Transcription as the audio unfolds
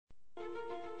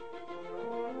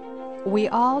We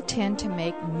all tend to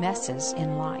make messes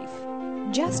in life.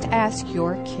 Just ask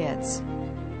your kids.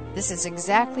 This is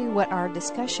exactly what our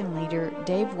discussion leader,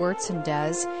 Dave Wurtson,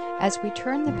 does as we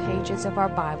turn the pages of our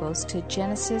Bibles to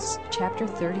Genesis chapter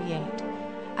 38,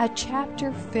 a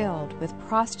chapter filled with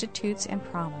prostitutes and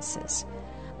promises.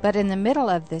 But in the middle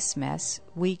of this mess,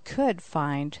 we could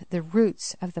find the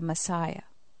roots of the Messiah.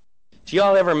 Do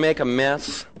y'all ever make a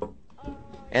mess?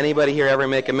 Anybody here ever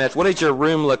make a mess? What does your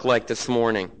room look like this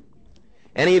morning?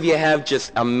 Any of you have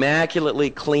just immaculately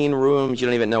clean rooms? You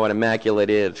don't even know what immaculate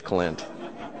is, Clint.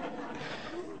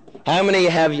 How many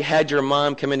have you had your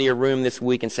mom come into your room this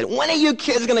week and said, when are you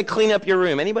kids going to clean up your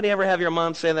room? Anybody ever have your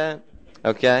mom say that?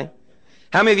 Okay.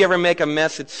 How many of you ever make a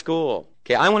mess at school?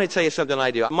 Okay, I want to tell you something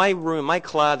I do. My room, my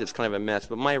closet's kind of a mess,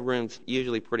 but my room's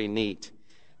usually pretty neat.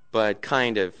 But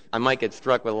kind of. I might get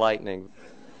struck with lightning.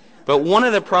 But one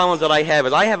of the problems that I have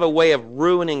is I have a way of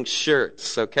ruining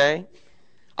shirts, okay?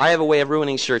 I have a way of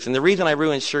ruining shirts. And the reason I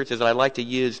ruin shirts is that I like to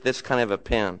use this kind of a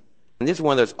pen. And this is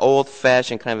one of those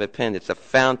old-fashioned kind of a pen. It's a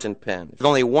fountain pen. There's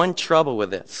only one trouble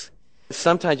with this.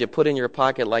 Sometimes you put it in your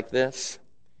pocket like this,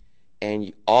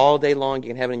 and all day long you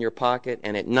can have it in your pocket,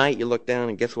 and at night you look down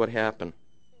and guess what happened?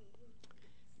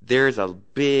 There's a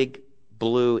big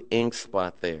blue ink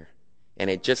spot there, and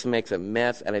it just makes a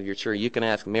mess out of your shirt. You can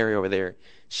ask Mary over there.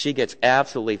 She gets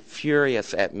absolutely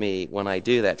furious at me when I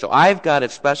do that. So I've got a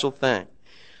special thing.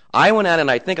 I went out and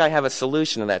I think I have a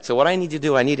solution to that. So what I need to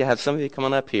do, I need to have some of you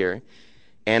coming up here,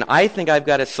 and I think I've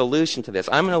got a solution to this.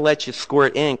 I'm going to let you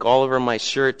squirt ink all over my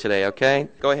shirt today, okay?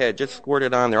 Go ahead, just squirt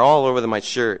it on there, all over my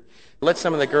shirt. Let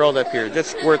some of the girls up here,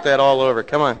 just squirt that all over.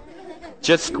 Come on.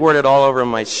 Just squirt it all over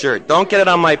my shirt. Don't get it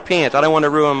on my pants. I don't want to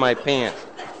ruin my pants.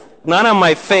 Not on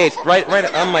my face, right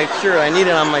on my shirt. I need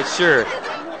it on my shirt.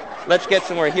 Let's get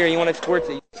somewhere here. You want to squirt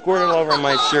it? Squirt it all over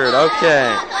my shirt.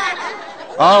 Okay.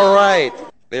 All right.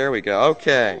 There we go.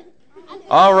 Okay.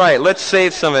 All right. Let's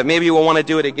save some of it. Maybe we'll want to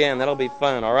do it again. That'll be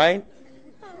fun. All right?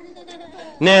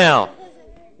 Now,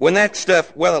 when that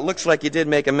stuff, well, it looks like you did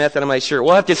make a mess out of my shirt.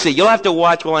 We'll have to see. You'll have to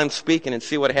watch while I'm speaking and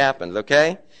see what happens,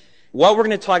 okay? What we're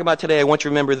going to talk about today, I want you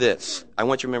to remember this. I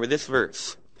want you to remember this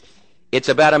verse. It's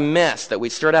about a mess, that we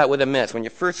start out with a mess. When you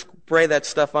first spray that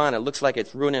stuff on, it looks like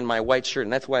it's ruining my white shirt,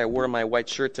 and that's why I wore my white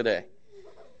shirt today.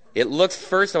 It looks,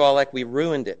 first of all, like we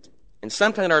ruined it. And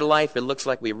sometimes in our life, it looks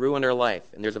like we ruined our life.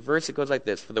 And there's a verse that goes like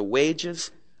this, for the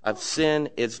wages of sin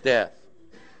is death.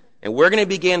 And we're going to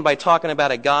begin by talking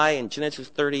about a guy in Genesis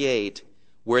 38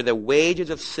 where the wages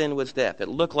of sin was death. It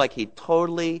looked like he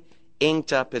totally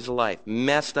inked up his life,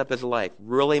 messed up his life,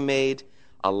 really made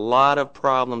a lot of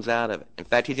problems out of it. In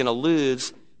fact, he's going to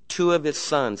lose 2 of his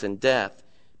sons in death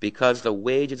because the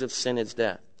wages of sin is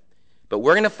death. But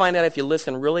we're going to find out, if you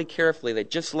listen really carefully, that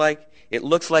just like it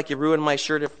looks like you ruined my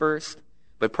shirt at first,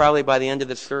 but probably by the end of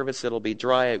the service it'll be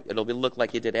dry, look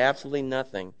like you did absolutely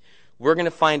nothing. We're going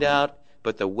to find out,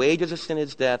 but the wages of sin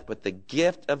is death, but the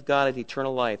gift of God is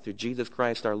eternal life through Jesus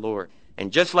Christ our Lord.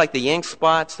 And just like the ink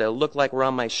spots that look like were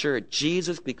on my shirt,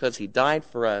 Jesus, because he died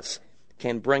for us,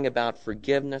 can bring about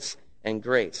forgiveness and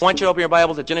grace. I want you to open your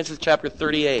Bibles to Genesis chapter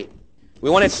 38. We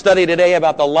want to study today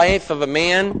about the life of a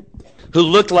man who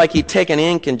looked like he'd taken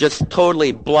ink and just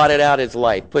totally blotted out his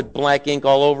life, put black ink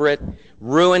all over it,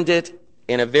 ruined it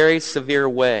in a very severe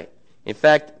way. In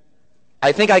fact,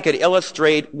 I think I could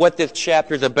illustrate what this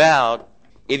chapter is about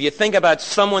if you think about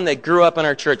someone that grew up in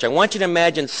our church. I want you to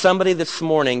imagine somebody this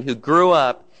morning who grew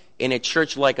up in a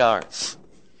church like ours.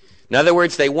 In other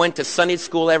words, they went to Sunday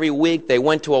school every week. They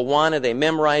went to Awana. They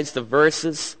memorized the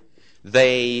verses.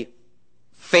 They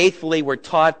faithfully were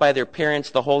taught by their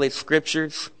parents the Holy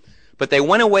Scriptures. But they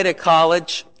went away to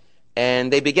college,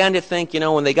 and they began to think,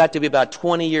 when they got to be about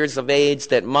 20 years of age,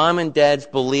 that mom and dad's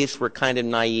beliefs were kind of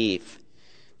naive.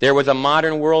 There was a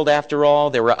modern world after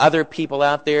all. There were other people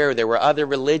out there. There were other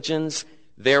religions.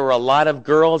 There were a lot of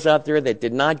girls out there that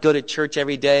did not go to church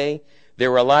every day. There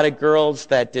were a lot of girls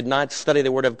that did not study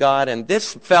the Word of God. And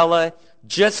this fella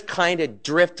just kind of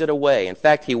drifted away. In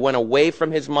fact, he went away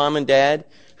from his mom and dad,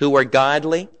 who were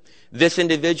godly. This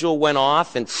individual went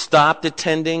off and stopped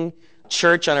attending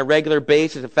church on a regular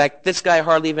basis. In fact, this guy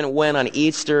hardly even went on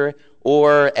Easter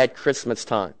or at Christmas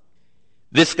time.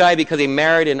 This guy, because he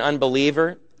married an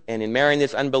unbeliever, and in marrying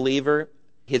this unbeliever,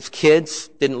 his kids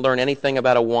didn't learn anything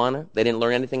about Awana. They didn't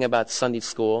learn anything about Sunday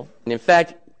school. And in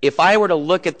fact, if I were to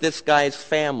look at this guy's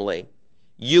family,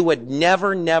 you would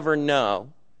never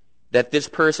know that this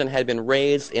person had been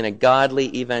raised in a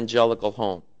godly evangelical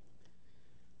home.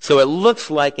 So it looks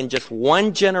like in just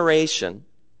one generation,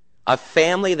 a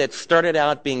family that started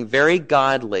out being very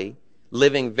godly,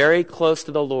 living very close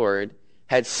to the Lord,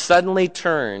 had suddenly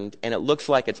turned, and it looks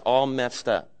like it's all messed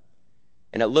up.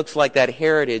 And it looks like that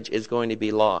heritage is going to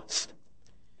be lost.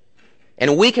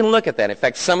 And we can look at that. In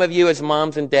fact, some of you as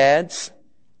moms and dads,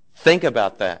 think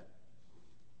about that.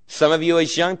 Some of you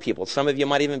as young people, some of you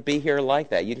might even be here like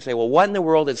that. You can say, well, what in the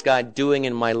world is God doing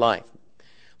in my life?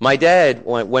 My dad,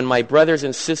 when my brothers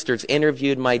and sisters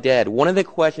interviewed my dad, one of the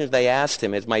questions they asked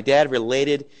him is, my dad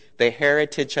related the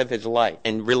heritage of his life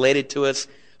and related to us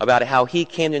about how he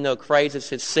came to know Christ as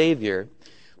his Savior.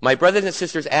 My brothers and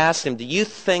sisters asked him, do you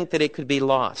think that it could be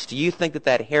lost? Do you think that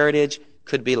that heritage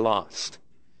could be lost?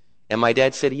 And my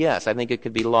dad said, yes, I think it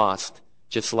could be lost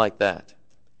just like that.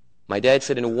 My dad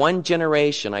said, in one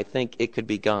generation, I think it could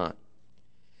be gone.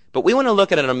 But we want to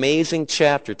look at an amazing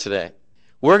chapter today.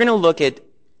 We're going to look at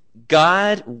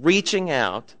God reaching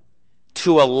out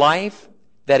to a life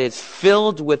that is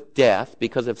filled with death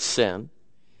because of sin.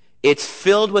 It's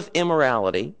filled with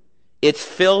immorality. It's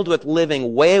filled with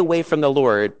living way away from the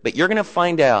Lord. But you're going to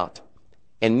find out,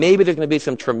 and maybe there's going to be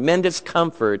some tremendous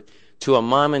comfort to a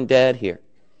mom and dad here.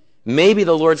 Maybe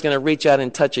the Lord's going to reach out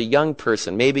and touch a young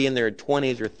person, maybe in their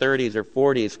 20s or 30s or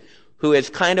 40s, who has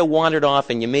kind of wandered off,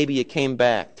 and maybe you came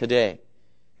back today.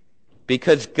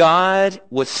 Because God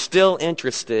was still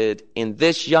interested in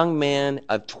this young man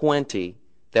of 20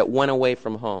 that went away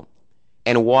from home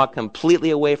and walked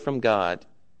completely away from God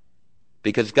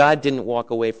because God didn't walk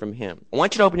away from him. I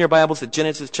want you to open your Bibles to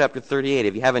Genesis chapter 38.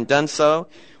 If you haven't done so,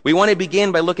 we want to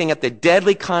begin by looking at the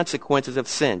deadly consequences of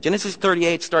sin. Genesis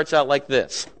 38 starts out like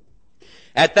this.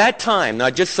 At that time, now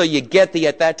just so you get the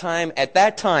at that time,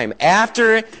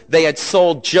 after they had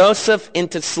sold Joseph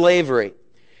into slavery,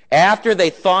 after they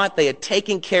thought they had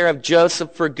taken care of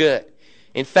Joseph for good.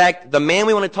 In fact, the man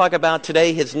we want to talk about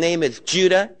today, his name is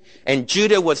Judah, and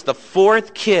Judah was the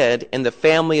fourth kid in the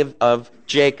family of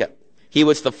Jacob. He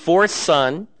was the fourth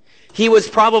son. He was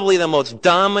probably the most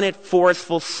dominant,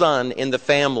 forceful son in the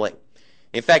family.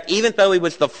 In fact, even though he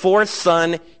was the fourth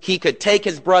son, he could take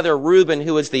his brother Reuben,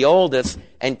 who was the oldest,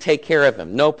 and take care of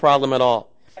him. No problem at all.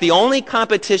 The only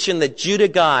competition that Judah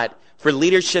got for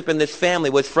leadership in this family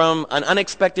was from an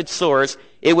unexpected source.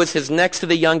 It was his next to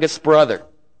the youngest brother.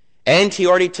 And he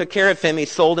already took care of him. He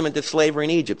sold him into slavery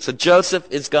in Egypt. So Joseph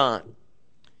is gone.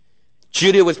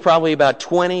 Judah was probably about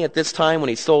 20 at this time when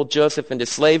he sold Joseph into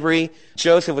slavery.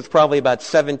 Joseph was probably about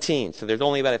 17. So there's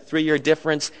only about a 3-year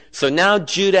difference. So now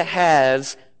Judah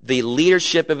has the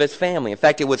leadership of his family. In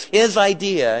fact, it was his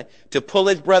idea to pull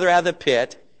his brother out of the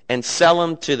pit and sell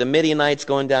him to the Midianites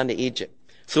going down to Egypt.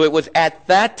 So it was at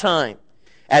that time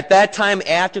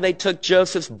after they took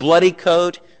Joseph's bloody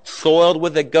coat, soiled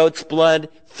with the goat's blood,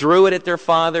 threw it at their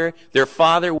father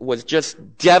was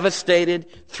just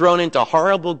devastated, thrown into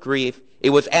horrible grief. It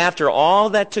was after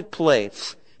all that took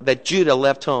place that Judah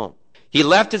left home. He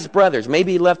left his brothers.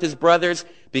 Maybe he left his brothers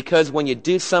because when you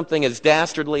do something as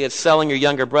dastardly as selling your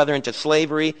younger brother into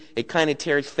slavery, it kind of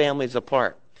tears families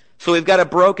apart. So we've got a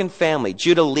broken family.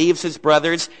 Judah leaves his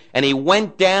brothers, and he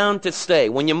went down to stay.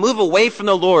 When you move away from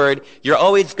the Lord, you're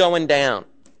always going down.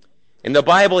 In the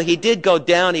Bible, he did go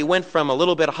down. He went from a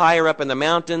little bit higher up in the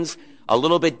mountains, a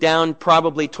little bit down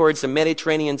probably towards the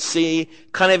Mediterranean Sea,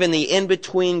 kind of in the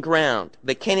in-between ground.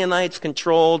 The Canaanites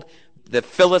controlled the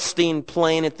Philistine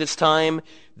plain at this time.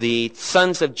 The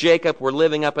sons of Jacob were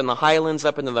living up in the highlands,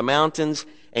 up into the mountains,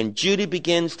 and Judah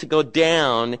begins to go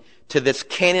down to this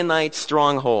Canaanite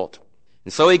stronghold.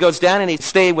 And so he goes down and he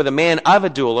stayed with a man of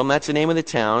Adullam, that's the name of the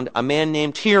town, a man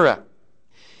named Hira.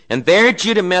 And there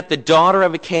Judah met the daughter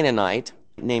of a Canaanite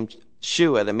named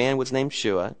Shua. The man was named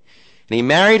Shua. And he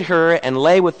married her and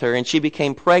lay with her, and she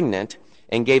became pregnant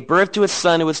and gave birth to a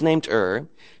son who was named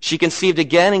She conceived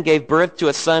again and gave birth to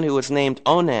a son who was named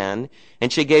Onan.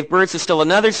 And she gave birth to still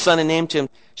another son and named him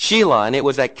Shelah. And it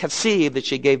was at Kesib that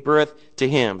she gave birth to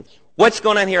him. What's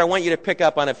going on here? I want you to pick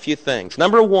up on a few things.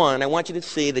 Number one, I want you to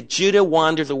see that Judah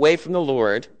wanders away from the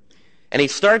Lord, and he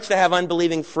starts to have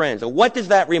unbelieving friends. And what does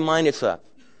that remind us of?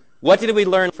 What did we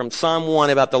learn from Psalm 1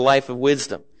 about the life of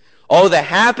wisdom? Oh, the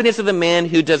happiness of the man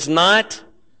who does not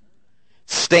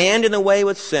stand in the way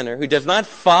with sinner, who does not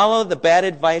follow the bad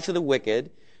advice of the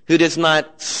wicked, who does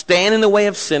not stand in the way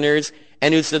of sinners,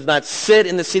 and who does not sit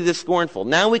in the seat of the scornful.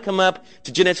 Now we come up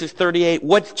to Genesis 38.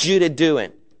 What's Judah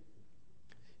doing?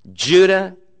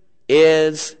 Judah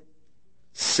is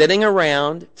sitting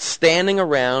around, standing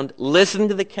around, listening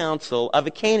to the counsel of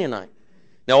a Canaanite.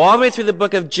 Now, all the way through the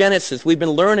book of Genesis, we've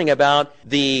been learning about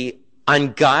the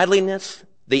ungodliness,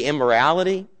 the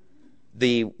immorality,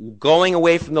 the going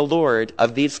away from the Lord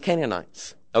of these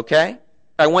Canaanites. Okay?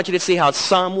 I want you to see how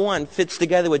Psalm 1 fits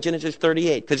together with Genesis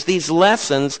 38, because these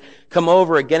lessons come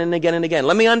over again and again and again.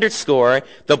 Let me underscore,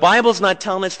 the Bible's not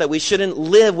telling us that we shouldn't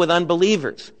live with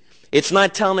unbelievers. It's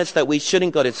not telling us that we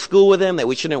shouldn't go to school with them, that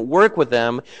we shouldn't work with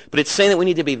them, but it's saying that we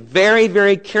need to be very,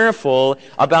 very careful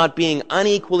about being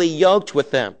unequally yoked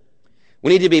with them.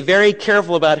 We need to be very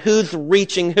careful about who's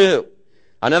reaching who.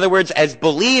 In other words, as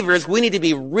believers, we need to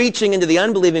be reaching into the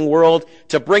unbelieving world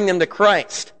to bring them to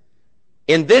Christ.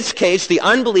 In this case, the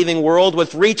unbelieving world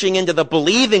was reaching into the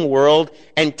believing world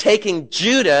and taking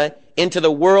Judah into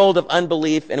the world of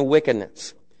unbelief and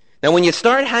wickedness. Now, when you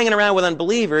start hanging around with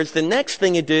unbelievers, the next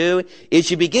thing you do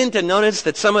is you begin to notice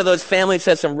that some of those families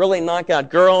have some really knockout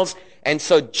girls, and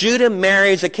so Judah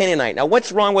marries a Canaanite. Now,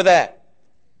 what's wrong with that?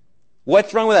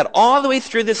 What's wrong with that? All the way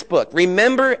through this book,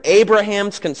 remember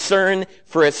Abraham's concern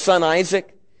for his son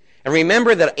Isaac? And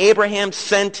remember that Abraham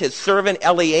sent his servant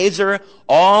Eliezer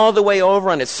all the way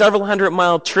over on a several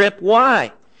hundred-mile trip.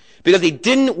 Why? Because he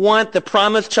didn't want the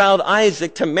promised child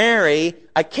Isaac to marry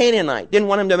a Canaanite. Didn't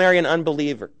want him to marry an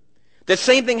unbeliever. The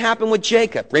same thing happened with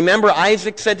Jacob. Remember,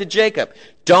 Isaac said to Jacob,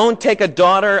 don't take a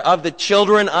daughter of the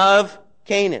children of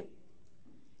Canaan.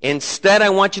 Instead,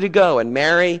 I want you to go and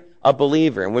marry a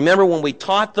believer. And remember, when we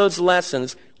taught those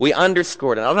lessons, we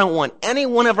underscored it. I don't want any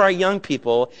one of our young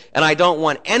people, and I don't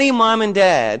want any mom and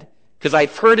dad, because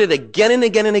I've heard it again and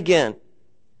again and again.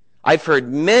 I've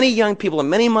heard many young people and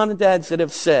many mom and dads that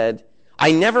have said,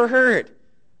 I never heard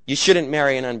you shouldn't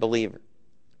marry an unbeliever.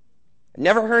 I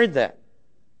never heard that.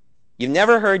 You've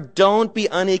never heard, don't be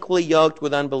unequally yoked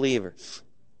with unbelievers.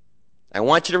 I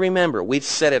want you to remember, we've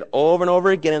said it over and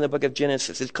over again in the book of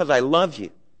Genesis. It's because I love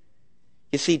you.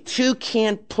 You see, two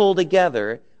can't pull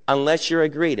together unless you're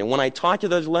agreed. And when I taught you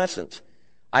those lessons,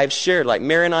 I've shared, like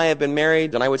Mary and I have been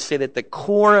married, and I would say that the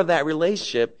core of that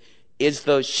relationship is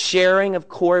those sharing of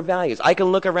core values. I can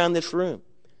look around this room.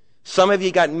 Some of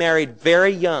you got married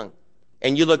very young.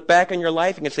 And you look back on your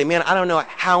life and you say, man, I don't know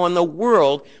how in the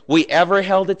world we ever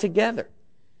held it together.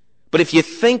 But if you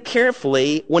think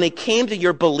carefully, when it came to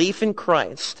your belief in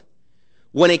Christ,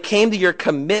 when it came to your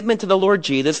commitment to the Lord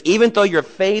Jesus, even though your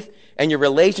faith and your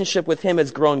relationship with Him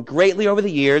has grown greatly over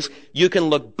the years, you can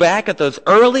look back at those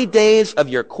early days of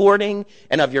your courting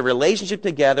and of your relationship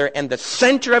together, and the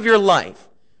center of your life,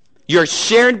 your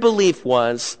shared belief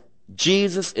was,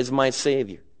 Jesus is my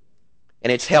Savior.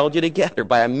 And it's held you together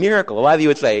by a miracle. A lot of you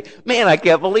would say, man, I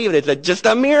can't believe it. It's just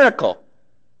a miracle.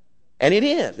 And it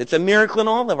is. It's a miracle in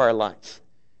all of our lives.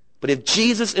 But if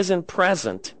Jesus isn't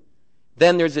present,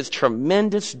 then there's this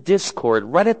tremendous discord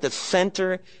right at the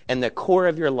center and the core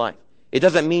of your life. It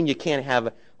doesn't mean you can't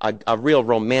have a real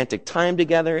romantic time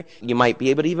together. You might be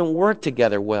able to even work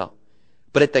together well.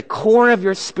 But at the core of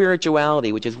your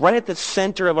spirituality, which is right at the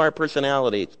center of our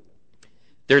personalities,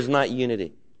 there's not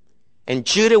unity. And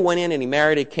Judah went in and he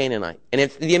married a Canaanite. And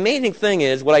the amazing thing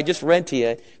is, what I just read to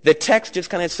you, the text just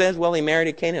kind of says, well, he married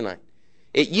a Canaanite.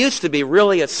 It used to be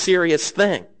really a serious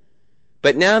thing.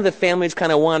 But now the family's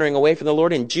kind of wandering away from the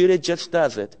Lord, and Judah just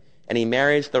does it, and he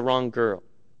marries the wrong girl.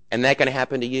 And that can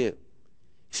happen to you.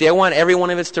 See, I want every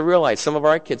one of us to realize some of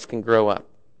our kids can grow up,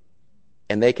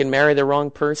 and they can marry the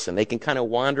wrong person. They can kind of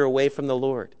wander away from the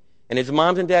Lord. And as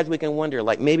moms and dads, we can wonder,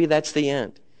 like, maybe that's the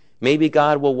end. Maybe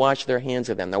God will wash their hands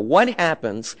of them. Now, what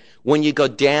happens when you go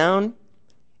down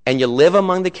and you live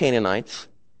among the Canaanites,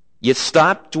 you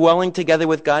stop dwelling together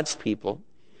with God's people,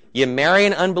 you marry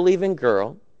an unbelieving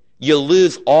girl, you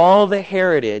lose all the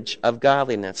heritage of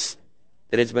godliness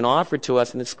that has been offered to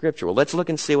us in the Scripture? Well, let's look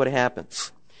and see what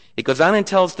happens. It goes on and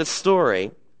tells the story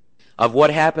of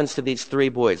what happens to these three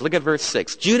boys. Look at verse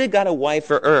 6. Judah got a wife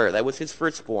for that was his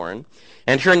firstborn,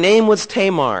 and her name was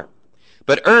Tamar.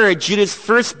 But Judah's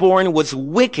firstborn, was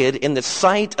wicked in the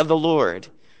sight of the Lord,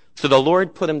 so the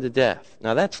Lord put him to death.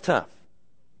 Now that's tough.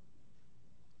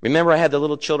 Remember, I had the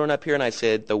little children up here, and I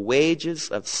said, the wages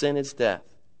of sin is death.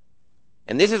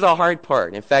 And this is a hard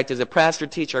part. In fact, as a pastor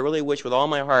teacher, I really wish with all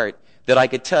my heart that I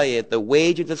could tell you the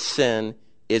wages of sin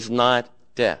is not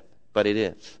death, but it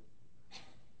is.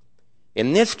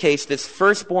 In this case, this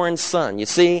firstborn son, you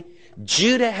see,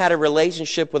 Judah had a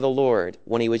relationship with the Lord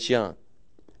when he was young.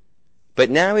 But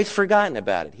now he's forgotten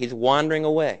about it. He's wandering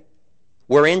away.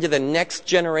 We're into the next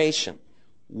generation.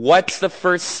 What's the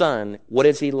first son? What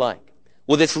is he like?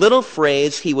 Well, this little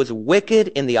phrase, he was wicked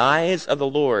in the eyes of the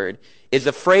Lord, is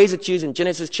a phrase that's used in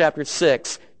Genesis chapter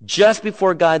 6, just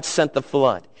before God sent the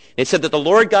flood. It said that the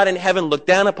Lord God in heaven looked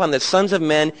down upon the sons of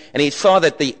men, and he saw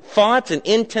that the thoughts and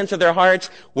intents of their hearts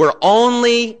were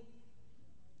only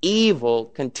evil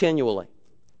continually.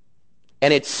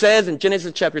 And it says in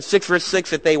Genesis chapter 6, verse 6,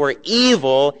 that they were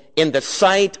evil in the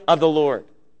sight of the Lord.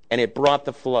 And it brought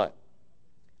the flood.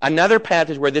 Another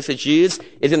passage where this is used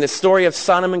is in the story of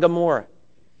Sodom and Gomorrah.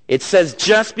 It says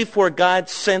just before God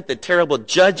sent the terrible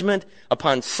judgment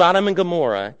upon Sodom and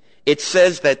Gomorrah, it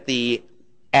says that the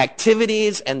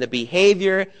activities and the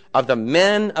behavior of the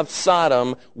men of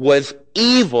Sodom was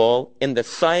evil in the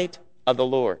sight of the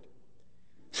Lord.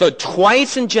 So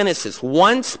twice in Genesis,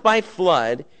 once by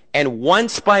flood and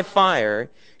once by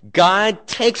fire, God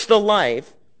takes the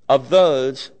life of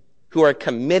those who are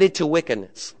committed to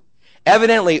wickedness.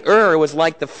 Evidently, was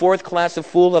like the fourth class of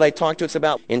fool that I talked to us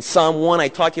about. In Psalm 1, I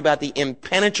talked about the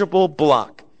impenetrable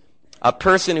block, a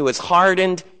person who is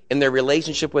hardened in their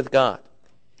relationship with God.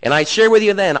 And I shared with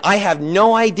you then, I have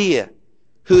no idea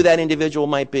who that individual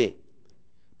might be.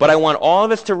 But I want all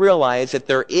of us to realize that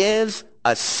there is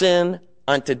a sin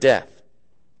unto death.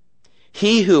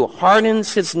 He who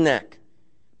hardens his neck,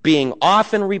 being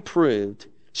often reproved,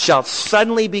 shall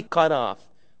suddenly be cut off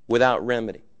without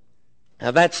remedy.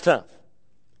 Now that's tough.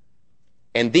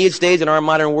 And these days in our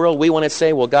modern world, we want to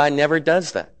say, well, God never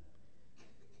does that.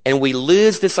 And we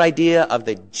lose this idea of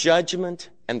the judgment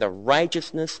and the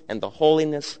righteousness and the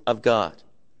holiness of God.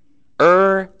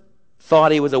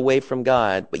 Thought he was away from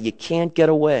God, but you can't get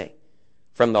away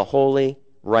from the holy,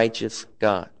 righteous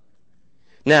God.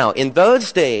 Now, in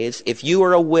those days, if you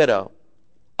were a widow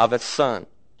of a son,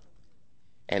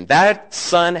 and that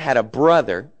son had a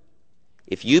brother,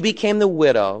 if you became the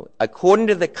widow, according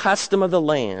to the custom of the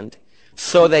land,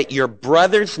 so that your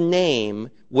brother's name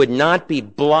would not be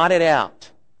blotted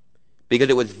out, because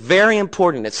it was very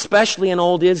important, especially in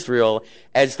old Israel,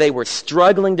 as they were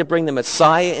struggling to bring the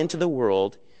Messiah into the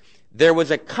world, there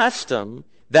was a custom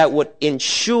that would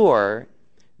ensure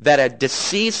that a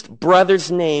deceased brother's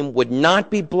name would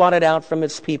not be blotted out from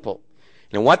his people.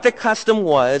 And what the custom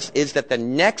was is that the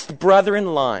next brother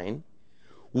in line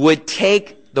would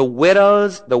take the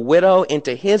widow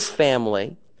into his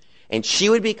family, and she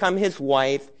would become his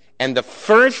wife, and the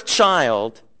first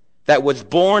child that was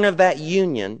born of that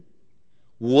union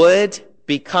would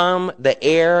become the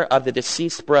heir of the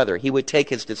deceased brother. He would take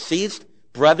his deceased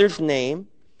brother's name,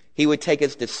 he would take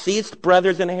his deceased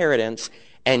brother's inheritance,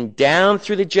 and down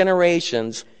through the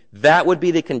generations, that would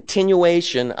be the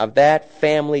continuation of that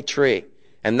family tree.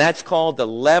 And that's called the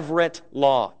Levirate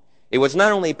law. It was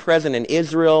not only present in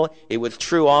Israel, it was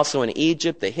true also in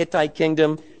Egypt, the Hittite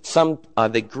kingdom. Some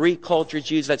the Greek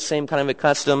cultures use that same kind of a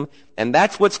custom. And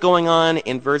that's what's going on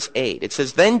in verse 8. It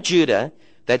says, Then Judah,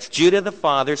 that's Judah the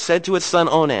father, said to his son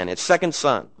Onan, his second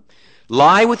son,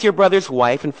 Lie with your brother's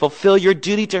wife and fulfill your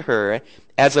duty to her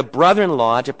as a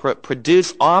brother-in-law to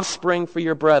produce offspring for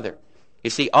your brother. You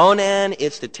see, Onan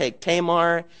is to take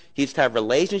Tamar. He's to have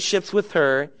relationships with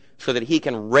her so that he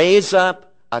can raise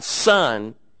up a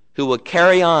son who will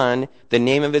carry on the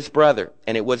name of his brother.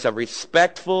 And it was a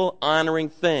respectful, honoring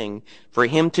thing for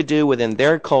him to do within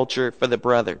their culture for the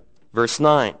brother. Verse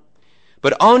 9.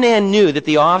 But Onan knew that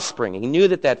the offspring, he knew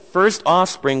that that first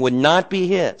offspring would not be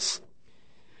his.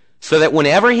 So that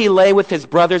whenever he lay with his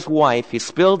brother's wife, he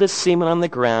spilled his semen on the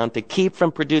ground to keep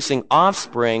from producing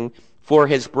offspring for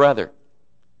his brother.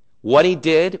 What he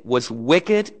did was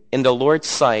wicked in the Lord's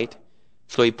sight,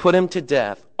 so he put him to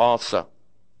death also.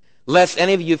 Lest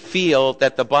any of you feel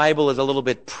that the Bible is a little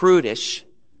bit prudish,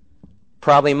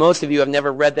 probably most of you have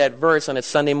never read that verse on a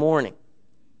Sunday morning.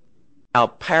 How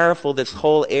powerful this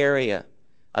whole area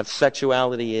of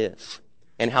sexuality is,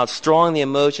 and how strong the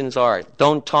emotions are.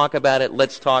 Don't talk about it,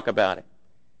 let's talk about it.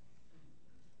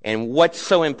 And what's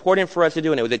so important for us to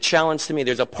do, and it was a challenge to me,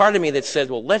 there's a part of me that says,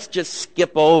 well, let's just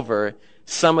skip over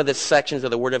some of the sections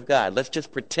of the Word of God. Let's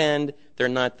just pretend they're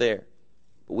not there.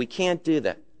 But we can't do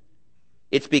that.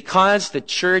 It's because the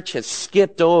church has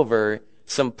skipped over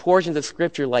some portions of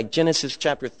Scripture like Genesis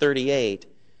chapter 38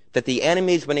 that the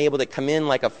enemy's been able to come in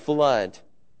like a flood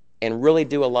and really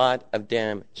do a lot of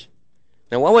damage.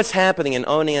 Now, what was happening in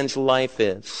Onan's life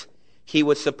is he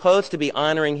was supposed to be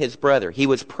honoring his brother. He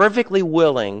was perfectly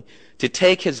willing to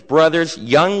take his brother's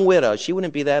young widow. She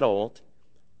wouldn't be that old.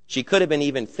 She could have been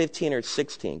even 15 or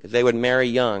 16 because they would marry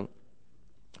young.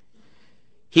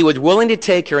 He was willing to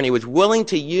take her and he was willing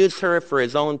to use her for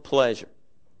his own pleasure.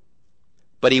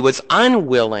 But he was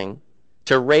unwilling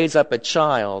to raise up a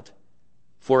child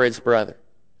for his brother.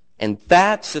 And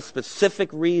that's the specific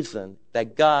reason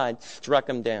that God struck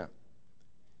him down.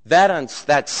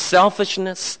 That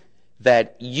selfishness,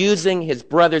 that using his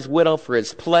brother's widow for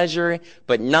his pleasure,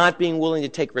 but not being willing to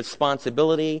take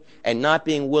responsibility and not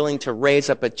being willing to raise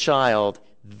up a child,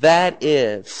 that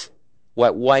is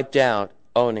what wiped out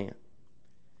Onan.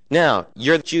 Now,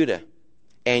 you're Judah,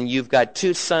 and you've got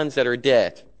two sons that are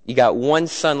dead. You got one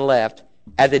son left.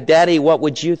 As a daddy, what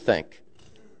would you think?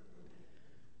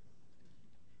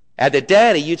 As a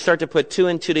daddy, you'd start to put two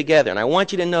and two together. And I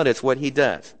want you to notice what he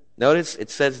does. Notice it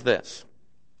says this.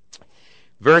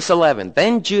 Verse 11,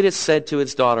 then Judah said to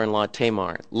his daughter-in-law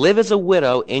Tamar, live as a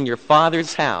widow in your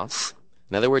father's house.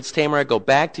 In other words, Tamar, go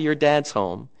back to your dad's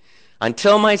home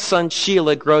until my son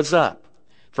Shelah grows up.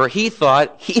 For he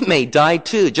thought he may die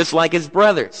too, just like his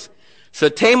brothers. So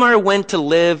Tamar went to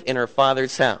live in her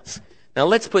father's house. Now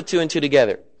let's put two and two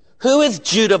together. Who is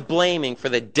Judah blaming for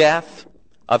the death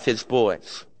of his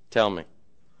boys? Tell me.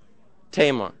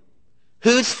 Tamar.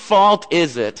 Whose fault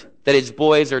is it that his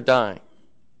boys are dying?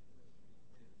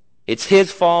 It's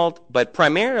his fault, but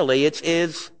primarily it's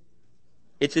his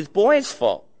boys'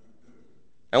 fault.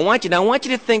 I want you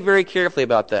to think very carefully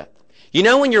about that. You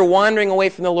know when you're wandering away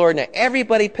from the Lord, now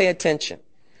everybody pay attention.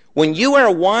 When you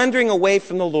are wandering away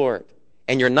from the Lord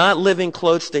and you're not living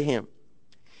close to Him,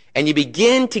 and you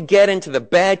begin to get into the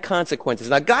bad consequences.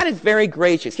 Now God is very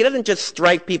gracious. He doesn't just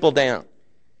strike people down.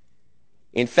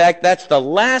 In fact, that's the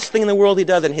last thing in the world He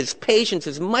does, and His patience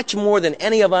is much more than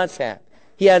any of us have.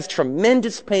 He has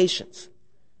tremendous patience.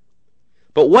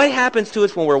 But what happens to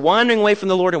us when we're wandering away from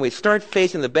the Lord and we start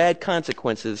facing the bad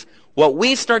consequences? What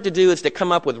we start to do is to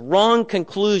come up with wrong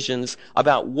conclusions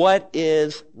about what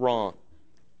is wrong.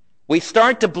 We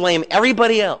start to blame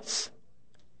everybody else.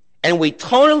 And we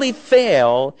totally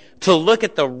fail to look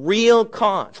at the real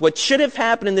cause. What should have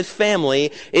happened in this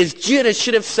family is Judah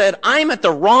should have said, I'm at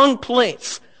the wrong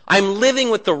place. I'm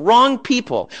living with the wrong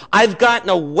people. I've gotten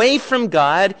away from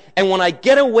God, and when I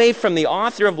get away from the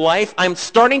author of life, I'm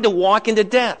starting to walk into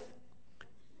death.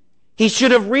 He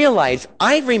should have realized,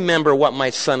 I remember what my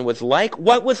son was like.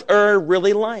 What was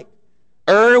really like?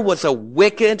 Was a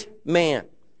wicked man.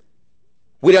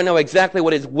 We don't know exactly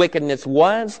what his wickedness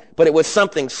was, but it was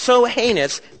something so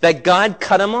heinous that God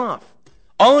cut him off.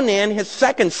 Onan, his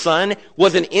second son,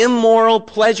 was an immoral,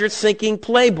 pleasure-seeking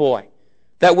playboy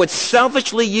that would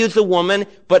selfishly use a woman,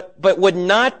 but would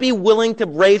not be willing to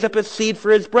raise up a seed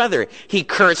for his brother. He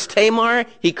cursed Tamar,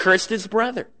 he cursed his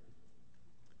brother.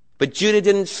 But Judah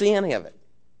didn't see any of it.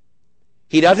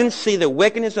 He doesn't see the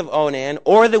wickedness of Onan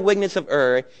or the wickedness of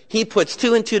He puts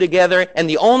two and two together, and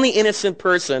the only innocent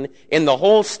person in the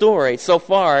whole story so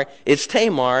far is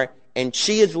Tamar, and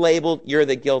she is labeled, you're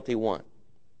the guilty one.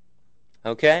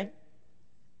 Okay?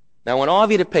 Now I want all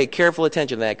of you to pay careful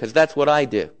attention to that, because that's what I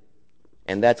do.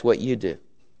 And that's what you do.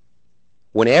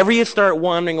 Whenever you start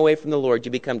wandering away from the Lord,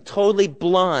 you become totally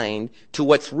blind to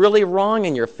what's really wrong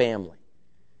in your family,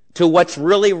 to what's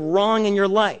really wrong in your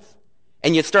life.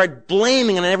 And you start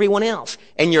blaming on everyone else.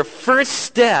 And your first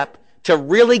step to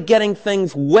really getting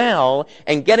things well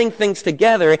and getting things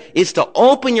together is to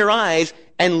open your eyes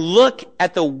and look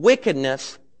at the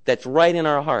wickedness that's right in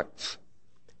our hearts.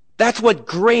 That's what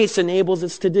grace enables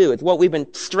us to do. It's what we've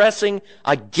been stressing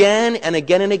again and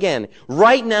again and again.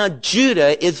 Right now,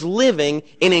 Judah is living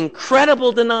in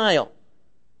incredible denial.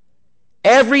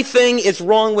 Everything is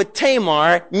wrong with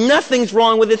Tamar. Nothing's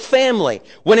wrong with his family.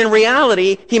 When in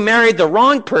reality, he married the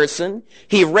wrong person.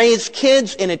 He raised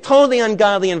kids in a totally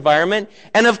ungodly environment.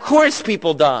 And of course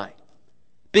people die.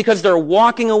 Because they're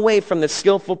walking away from the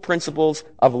skillful principles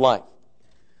of life.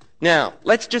 Now,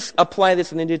 let's just apply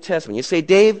this in the New Testament. You say,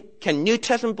 Dave, can New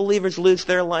Testament believers lose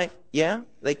their life? Yeah,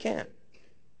 they can.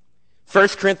 1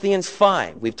 Corinthians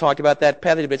 5. We've talked about that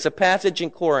passage, but it's a passage in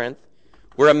Corinth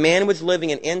where a man was living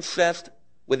in incest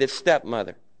with his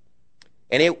stepmother.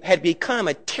 And it had become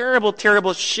a terrible,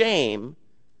 terrible shame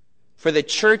for the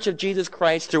church of Jesus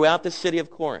Christ throughout the city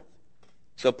of Corinth.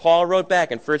 So Paul wrote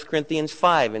back in 1 Corinthians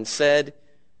 5 and said,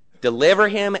 deliver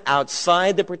him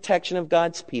outside the protection of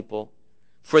God's people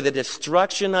for the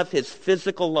destruction of his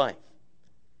physical life,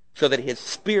 so that his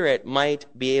spirit might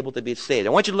be able to be saved.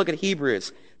 I want you to look at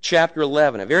Hebrews chapter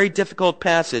 11, a very difficult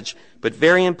passage, but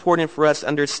very important for us to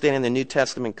understand in the New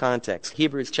Testament context.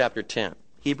 Hebrews chapter 10.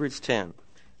 Hebrews 10,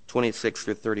 26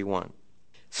 through 31. It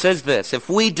says this, if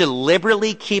we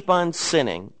deliberately keep on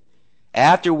sinning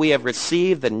after we have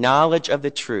received the knowledge of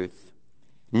the truth,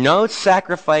 no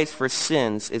sacrifice for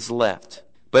sins is left,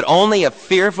 but only a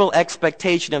fearful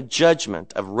expectation of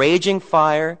judgment, of raging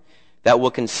fire that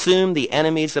will consume the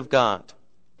enemies of God.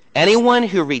 Anyone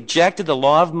who rejected the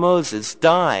law of Moses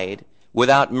died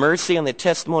without mercy on the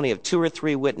testimony of 2 or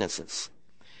 3 witnesses.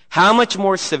 How much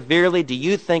more severely do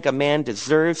you think a man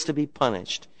deserves to be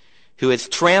punished who has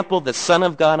trampled the Son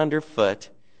of God underfoot,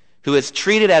 who has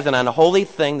treated as an unholy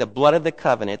thing the blood of the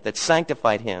covenant that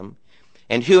sanctified him,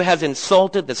 and who has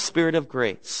insulted the Spirit of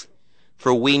grace?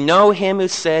 For we know him who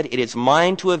said, it is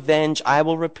mine to avenge, I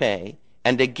will repay.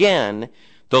 And again,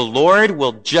 the Lord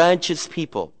will judge his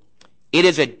people. It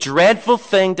is a dreadful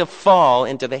thing to fall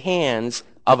into the hands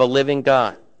of a living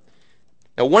God.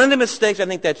 Now, one of the mistakes I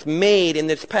think that's made in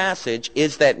this passage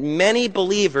is that many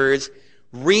believers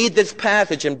read this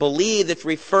passage and believe it's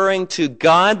referring to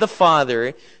God the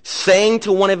Father saying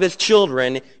to one of his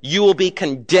children, you will be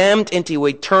condemned into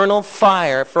eternal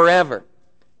fire forever.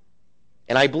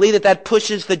 And I believe that that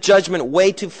pushes the judgment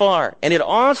way too far. And it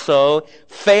also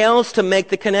fails to make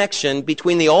the connection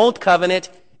between the Old Covenant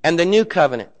and the New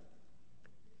Covenant.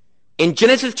 In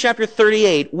Genesis chapter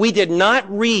 38, we did not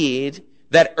read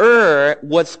that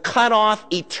was cut off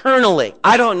eternally.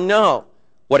 I don't know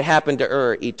what happened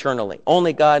to eternally.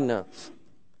 Only God knows.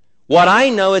 What I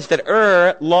know is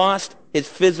that lost his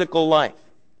physical life.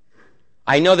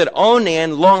 I know that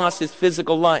Onan lost his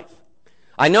physical life.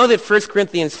 I know that 1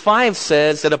 Corinthians 5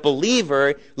 says that a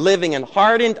believer living in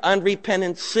hardened,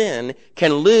 unrepentant sin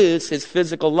can lose his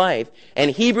physical life.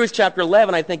 And Hebrews chapter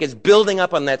 11, I think, is building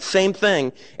up on that same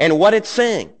thing. And what it's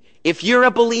saying, if you're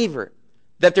a believer,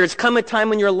 that there's come a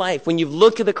time in your life when you've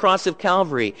looked at the cross of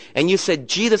Calvary and you said,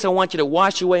 Jesus, I want you to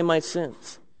wash away my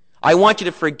sins. I want you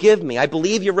to forgive me. I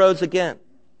believe you rose again.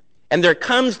 And there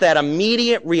comes that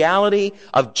immediate reality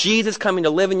of Jesus coming to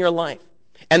live in your life.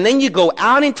 And then you go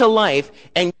out into life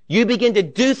and you begin to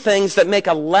do things that make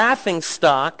a laughing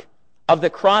stock of the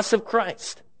cross of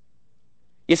Christ.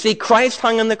 You see, Christ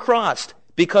hung on the cross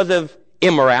because of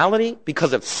immorality,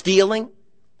 because of stealing,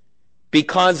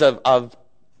 because of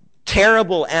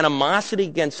terrible animosity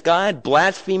against God,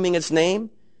 blaspheming his name.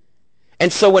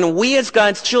 And so when we as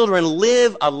God's children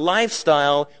live a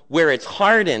lifestyle where it's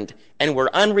hardened and we're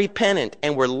unrepentant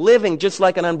and we're living just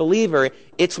like an unbeliever,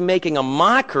 it's making a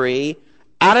mockery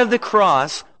out of the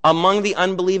cross among the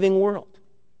unbelieving world.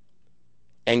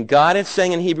 And God is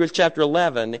saying in Hebrews chapter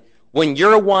 11, when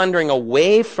you're wandering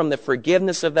away from the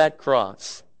forgiveness of that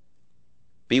cross,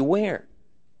 beware.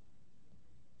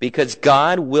 Because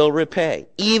God will repay,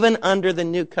 even under the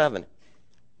new covenant.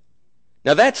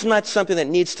 Now that's not something that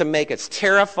needs to make us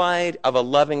terrified of a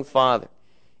loving Father.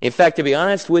 In fact, to be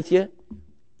honest with you,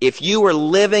 if you were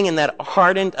living in that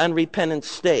hardened, unrepentant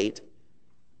state,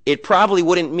 it probably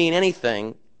wouldn't mean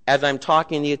anything as I'm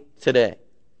talking to you today.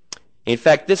 In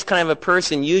fact, this kind of a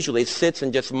person usually sits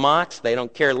and just mocks. They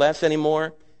don't care less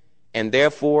anymore. And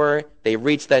therefore, they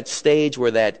reach that stage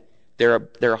where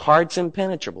their heart's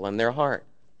impenetrable in their heart.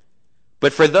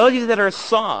 But for those of you that are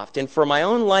soft, and for my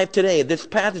own life today, this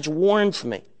passage warns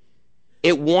me.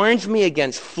 It warns me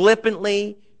against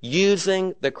flippantly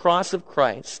using the cross of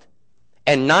Christ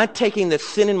and not taking the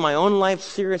sin in my own life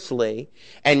seriously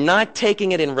and not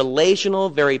taking it in relational,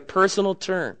 very personal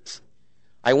terms.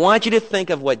 I want you to think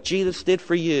of what Jesus did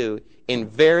for you in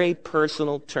very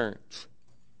personal terms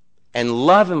and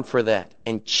love him for that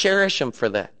and cherish him for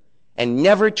that and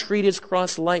never treat his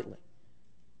cross lightly.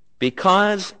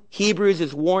 Because Hebrews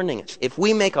is warning us, if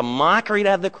we make a mockery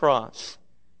out of the cross,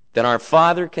 then our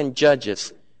Father can judge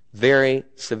us very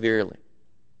severely.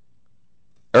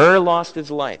 Lost his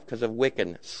life because of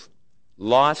wickedness.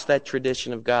 Lost that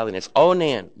tradition of godliness.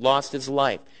 Onan lost his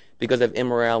life because of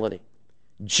immorality.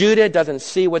 Judah doesn't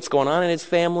see what's going on in his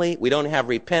family. We don't have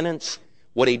repentance.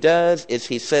 What he does is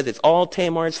he says it's all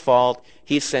Tamar's fault.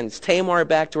 He sends Tamar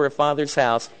back to her father's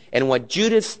house. And what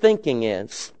Judah's thinking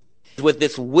is, with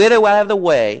this widow out of the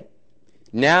way,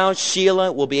 now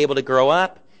Sheila will be able to grow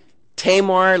up.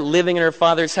 Tamar, living in her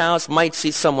father's house, might see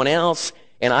someone else,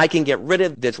 and I can get rid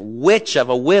of this witch of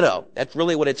a widow. That's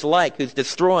really what it's like, who's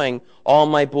destroying all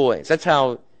my boys. That's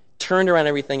how turned around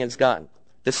everything has gotten.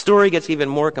 The story gets even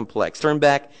more complex. Turn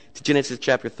back to Genesis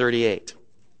chapter 38.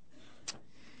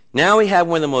 Now we have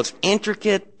one of the most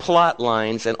intricate plot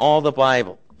lines in all the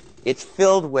Bible. It's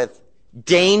filled with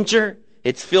danger.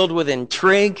 It's filled with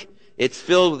intrigue. It's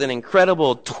filled with an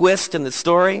incredible twist in the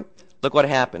story. Look what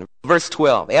happened. Verse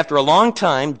 12. After a long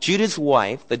time, Judah's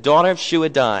wife, the daughter of Shua,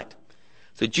 died.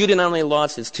 So Judah not only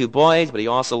lost his two boys, but he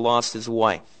also lost his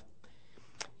wife.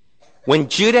 When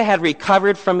Judah had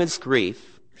recovered from his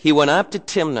grief, he went up to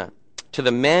Timnah, to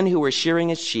the men who were shearing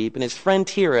his sheep, and his friend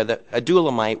Terah, the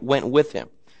Adullamite, went with him.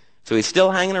 So he's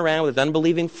still hanging around with his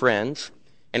unbelieving friends.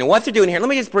 And what they're doing here, let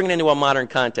me just bring it into a modern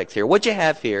context here. What you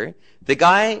have here, the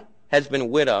guy has been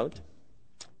widowed,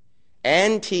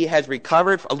 and he has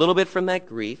recovered a little bit from that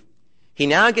grief. He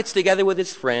now gets together with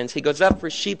his friends. He goes up for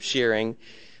sheep shearing.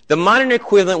 The modern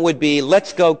equivalent would be,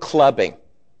 let's go clubbing.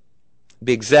 It'd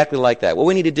be exactly like that. What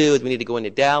we need to do is we need to go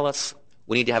into Dallas.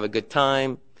 We need to have a good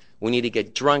time. We need to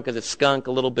get drunk as a skunk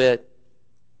a little bit.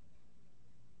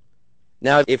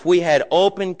 Now, if we had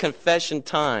open confession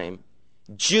time,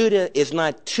 Judah is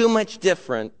not too much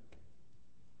different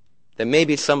than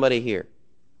maybe somebody here.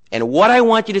 And what I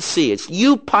want you to see is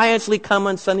you piously come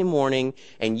on Sunday morning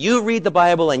and you read the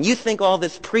Bible and you think all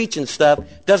this preaching stuff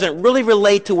doesn't really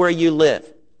relate to where you live.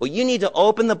 Well, you need to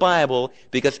open the Bible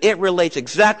because it relates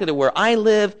exactly to where I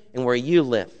live and where you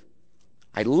live.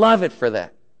 I love it for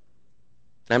that.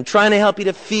 And I'm trying to help you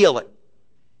to feel it.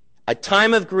 A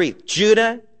time of grief.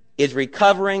 Judah is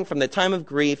recovering from the time of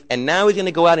grief, and now he's going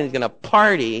to go out and he's going to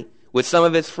party with some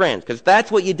of his friends, because that's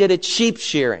what you did at sheep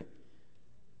shearing.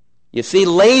 You see,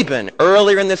 Laban,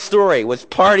 earlier in the story, was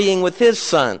partying with his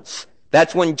sons.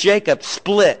 That's when Jacob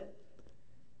split.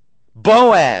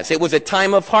 Boaz, it was a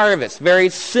time of harvest, very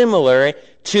similar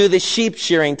to the sheep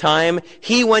shearing time.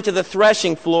 He went to the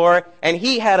threshing floor, and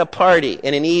he had a party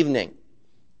in an evening.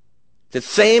 The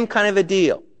same kind of a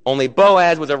deal, only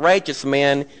Boaz was a righteous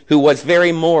man who was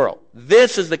very moral.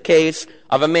 This is the case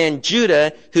of a man,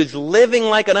 Judah, who's living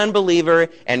like an unbeliever,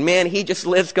 and man, he just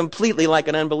lives completely like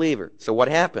an unbeliever. So what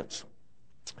happens?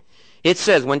 It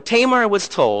says, when Tamar was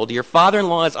told, your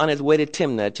father-in-law is on his way to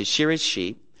Timnah to shear his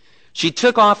sheep, she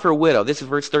took off her widow. This is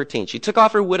verse 13. She took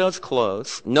off her widow's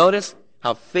clothes. Notice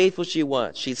how faithful she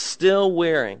was. She's still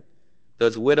wearing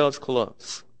those widow's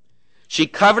clothes. She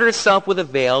covered herself with a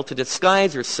veil to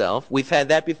disguise herself. We've had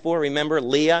that before. Remember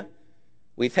Leah?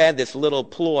 We've had this little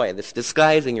ploy, this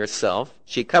disguising yourself.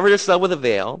 She covered herself with a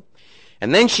veil.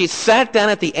 And then she sat down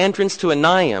at the entrance to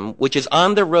Enaim, which is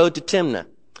on the road to Timnah.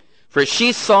 For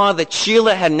she saw that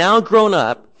Shelah had now grown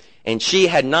up, and she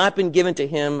had not been given to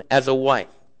him as a wife.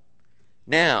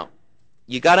 Now,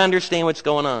 you got to understand what's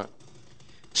going on.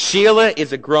 Shelah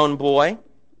is a grown boy,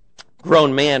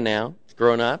 grown man now, he's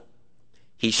grown up.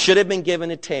 He should have been given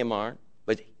to Tamar,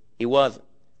 but he wasn't.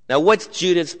 Now, what's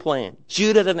Judah's plan?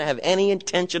 Judah doesn't have any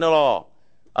intention at all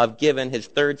of giving his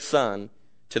third son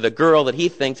to the girl that he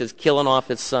thinks is killing off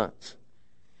his sons.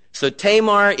 So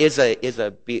Tamar is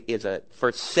a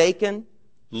forsaken,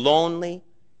 lonely,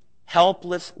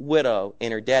 helpless widow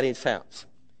in her daddy's house.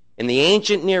 In the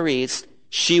ancient Near East,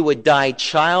 she would die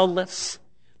childless.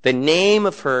 The name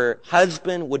of her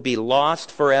husband would be lost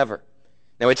forever.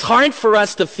 Now, it's hard for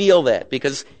us to feel that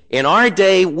because in our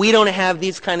day, we don't have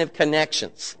these kind of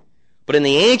connections. But in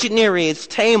the ancient Near East,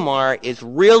 Tamar is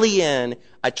really in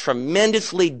a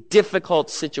tremendously difficult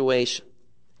situation.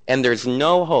 And there's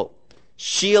no hope.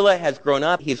 Shelah has grown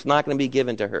up. He's not going to be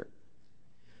given to her.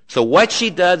 So what she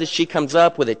does is she comes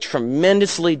up with a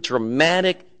tremendously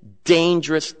dramatic,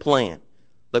 dangerous plan.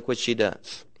 Look what she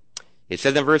does. It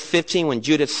says in verse 15, when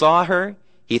Judah saw her,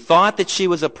 he thought that she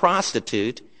was a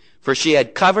prostitute, for she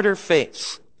had covered her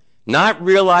face. Not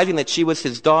realizing that she was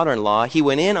his daughter-in-law, he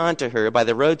went in unto her by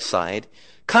the roadside.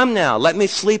 Come now, let me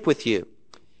sleep with you.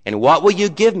 And what will you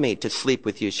give me to sleep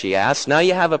with you, she asked. Now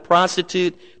you have a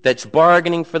prostitute that's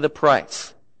bargaining for the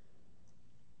price.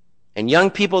 And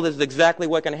young people, this is exactly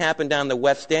what can happen down the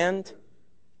West End.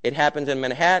 It happens in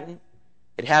Manhattan.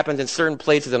 It happens in certain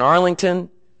places in Arlington.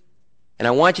 And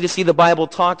I want you to see the Bible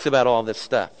talks about all this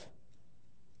stuff.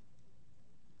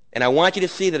 And I want you to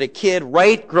see that a kid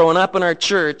right growing up in our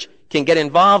church can get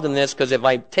involved in this, because if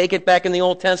I take it back in the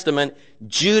Old Testament,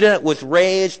 Judah was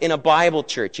raised in a Bible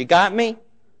church. You got me?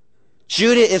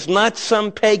 Judah is not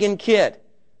some pagan kid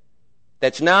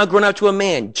that's now grown up to a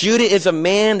man. Judah is a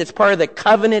man that's part of the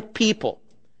covenant people.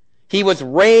 He was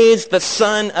raised the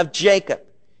son of Jacob.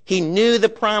 He knew the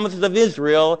promises of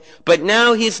Israel, but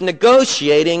now he's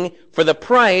negotiating for the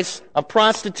price of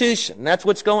prostitution. That's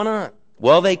what's going on.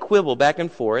 Well, they quibble back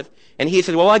and forth, and he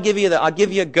said, well, I'll give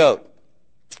you a goat.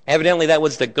 Evidently, that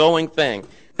was the going thing.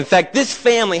 In fact, this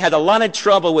family had a lot of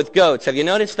trouble with goats. Have you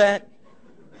noticed that?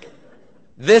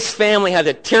 This family had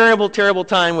a terrible, terrible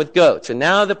time with goats. And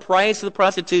now the price of the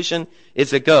prostitution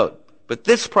is a goat. But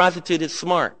this prostitute is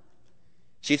smart.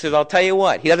 She says, I'll tell you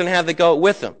what, he doesn't have the goat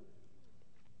with him.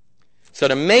 So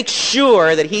to make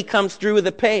sure that he comes through with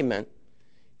the payment,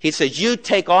 he says, you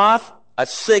take off a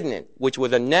signet, which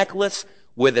was a necklace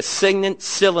with a signet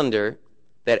cylinder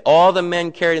that all the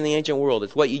men carried in the ancient world.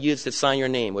 It's what you used to sign your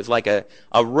name. It was like a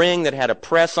ring that had a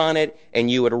press on it,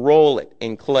 and you would roll it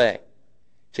in clay.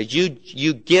 So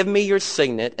you give me your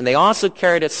signet, and they also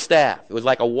carried a staff. It was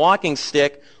like a walking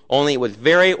stick, only it was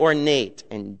very ornate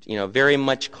and very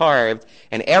much carved,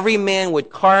 and every man would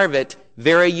carve it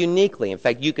very uniquely. In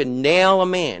fact, you could nail a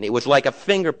man. It was like a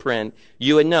fingerprint.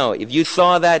 You would know. If you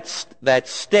saw that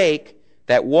stake,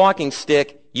 that walking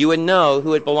stick, you would know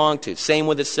who it belonged to. Same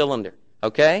with the cylinder.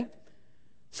 Okay?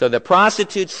 So the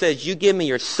prostitute says, you give me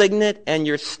your signet and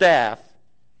your staff,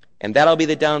 and that'll be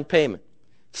the down payment.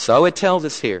 So it tells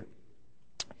us here.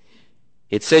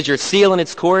 It says your seal in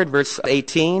its cord, verse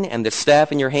 18, and the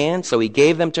staff in your hand. So he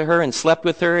gave them to her and slept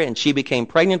with her, and she became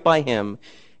pregnant by him.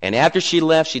 And after she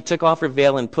left, she took off her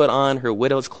veil and put on her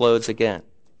widow's clothes again.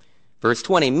 Verse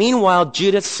 20, meanwhile,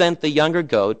 Judah sent the younger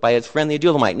goat by his friend the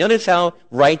Adullamite. Notice how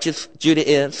righteous Judah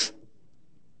is.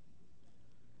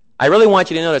 I really want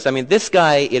you to notice, this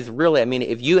guy is really,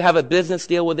 if you have a business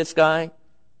deal with this guy,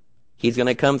 he's going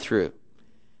to come through.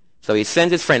 So he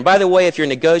sends his friend. By the way, if you're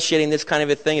negotiating this kind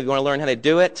of a thing, if you want to learn how to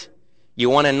do it,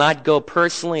 you want to not go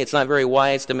personally. It's not very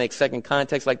wise to make second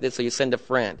contacts like this, so you send a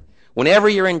friend. Whenever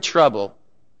you're in trouble,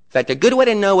 in fact, a good way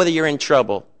to know whether you're in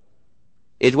trouble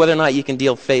is whether or not you can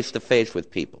deal face-to-face with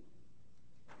people.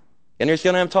 You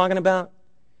understand what I'm talking about?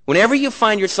 Whenever you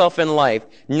find yourself in life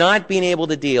not being able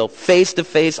to deal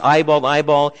face-to-face, eyeball to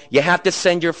eyeball, you have to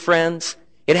send your friends.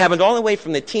 It happens all the way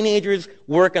from the teenagers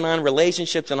working on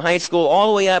relationships in high school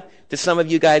all the way up to some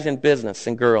of you guys in business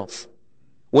and girls.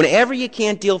 Whenever you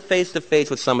can't deal face-to-face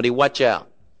with somebody, watch out.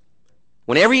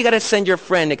 Whenever you got to send your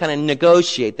friend to kind of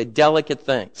negotiate the delicate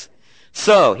things.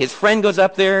 So his friend goes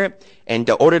up there and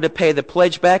in order to pay the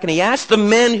pledge back, and he asked the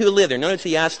men who live there. Notice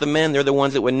he asked the men. They're the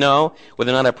ones that would know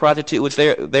whether or not a prostitute was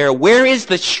there. Where is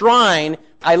the shrine?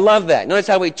 I love that. Notice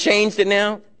how we changed it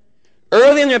now.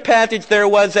 Early in their passage, there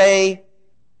was a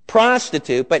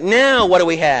prostitute, but now what do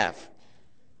we have?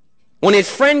 When his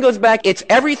friend goes back, it's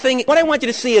everything. What I want you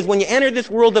to see is when you enter this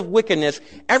world of wickedness,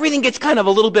 everything gets kind of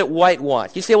a little bit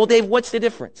whitewashed. You say, well, Dave, what's the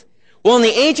difference? Well, in the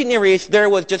ancient Near East, there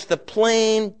was just the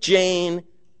plain Jane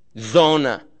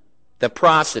Zona, the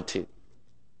prostitute.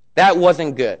 That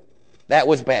wasn't good. That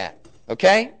was bad.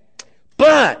 Okay?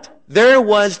 But there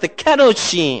was the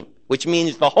Kedoshim, which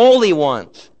means the holy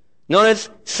ones. Notice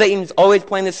Satan's always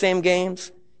playing the same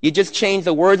games. You just change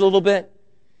the words a little bit.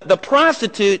 The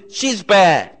prostitute, she's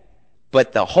bad.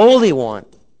 But the Holy One,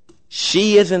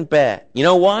 she isn't bad. You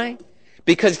know why?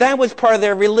 Because that was part of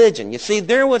their religion. You see,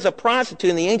 there was a prostitute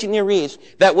in the ancient Near East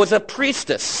that was a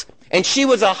priestess. And she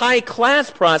was a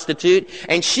high-class prostitute,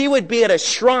 and she would be at a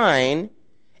shrine,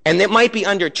 and it might be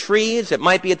under trees, it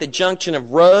might be at the junction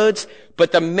of roads,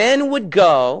 but the men would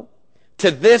go to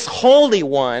this Holy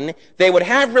One, they would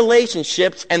have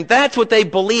relationships, and that's what they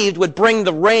believed would bring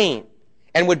the rain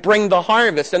and would bring the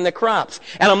harvest and the crops.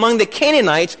 And among the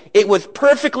Canaanites, it was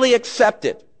perfectly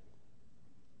accepted.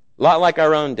 A lot like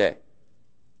our own day.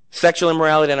 Sexual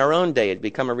immorality in our own day had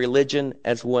become a religion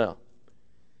as well.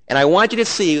 And I want you to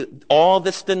see all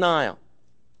this denial.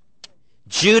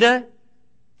 Judah,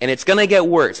 and it's going to get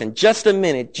worse. In just a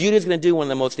minute, Judah's going to do one of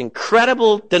the most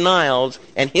incredible denials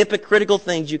and hypocritical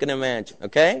things you can imagine.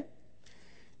 Okay?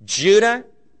 Judah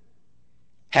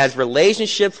has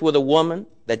relationships with a woman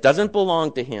that doesn't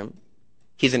belong to him.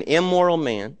 He's an immoral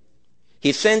man.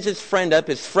 He sends his friend up.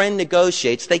 His friend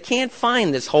negotiates. They can't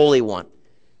find this Holy One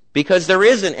because there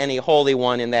isn't any Holy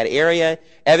One in that area.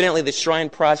 Evidently, the shrine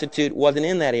prostitute wasn't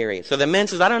in that area. So the man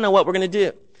says, I don't know what we're going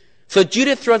to do. So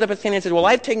Judah throws up his hand and says, well,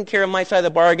 I've taken care of my side of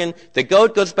the bargain. The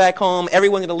goat goes back home.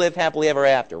 Everyone's going to live happily ever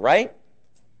after, right?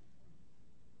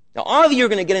 Now, all of you are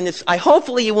going to get in this.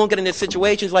 Hopefully you won't get into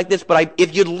situations like this, but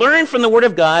if you'd learn from the Word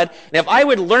of God, and if I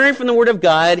would learn from the Word of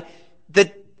God,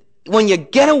 that when you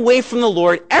get away from the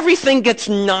Lord, everything gets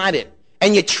knotted.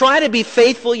 And you try to be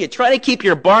faithful, you try to keep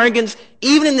your bargains,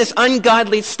 even in this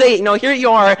ungodly state. Here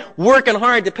you are, working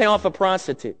hard to pay off a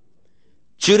prostitute.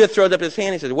 Judah throws up his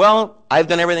hand and says, well, I've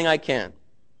done everything I can.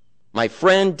 My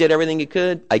friend did everything he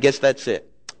could. I guess that's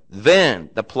it. Then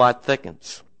the plot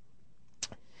thickens.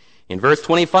 In verse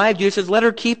 25, Judah says, let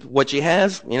her keep what she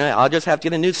has. I'll just have to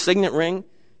get a new signet ring.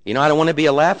 I don't want to be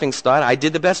a laughingstock. I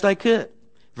did the best I could.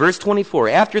 Verse 24,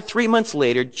 after 3 months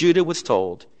later, Judah was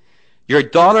told, your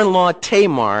daughter-in-law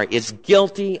Tamar is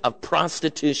guilty of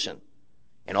prostitution.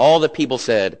 And all the people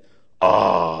said,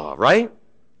 oh, right?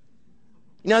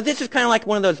 This is kind of like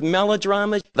one of those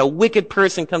melodramas. The wicked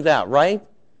person comes out, right?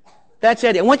 That's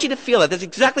it. I want you to feel it. That's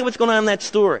exactly what's going on in that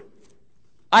story.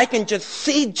 I can just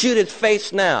see Judah's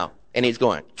face now. And he's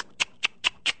going,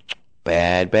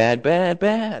 bad, bad, bad,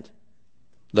 bad.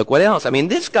 Look what else.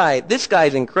 This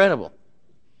guy's incredible.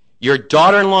 Your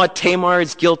daughter-in-law Tamar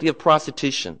is guilty of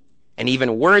prostitution. And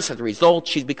even worse, as a result,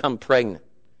 she's become pregnant.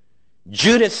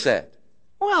 Judah said,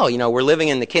 well, we're living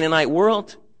in the Canaanite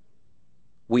world.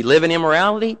 We live in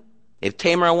immorality. If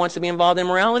Tamar wants to be involved in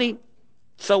immorality,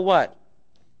 so what?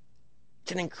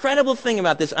 It's an incredible thing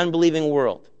about this unbelieving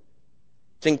world.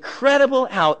 It's incredible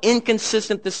how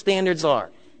inconsistent the standards are.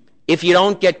 If you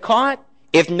don't get caught,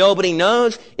 if nobody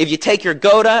knows, if you take your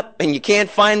goat up and you can't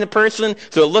find the person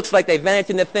so it looks like they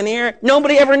vanished into thin air,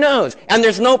 nobody ever knows, and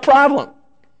there's no problem.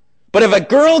 But if a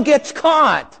girl gets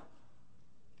caught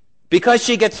because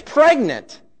she gets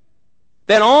pregnant,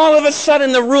 then all of a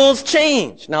sudden the rules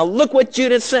change. Now look what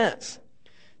Judah says.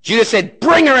 Judah said,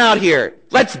 bring her out here.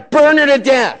 Let's burn her to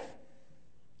death.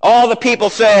 All the people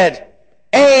said,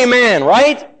 amen,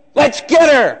 right? Let's get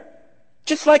her.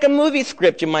 Just like a movie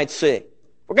script you might see.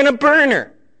 We're going to burn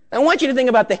her. I want you to think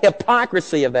about the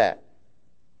hypocrisy of that.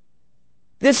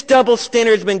 This double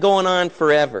standard has been going on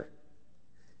forever.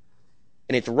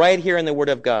 And it's right here in the Word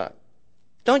of God.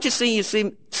 Don't you see?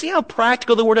 See how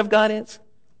practical the Word of God is?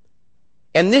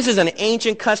 And this is an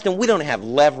ancient custom. We don't have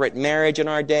levirate marriage in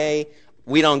our day.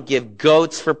 We don't give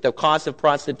goats for the cost of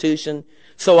prostitution.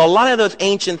 So a lot of those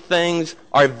ancient things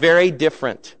are very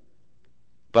different.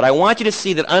 But I want you to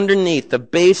see that underneath, the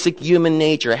basic human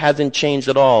nature hasn't changed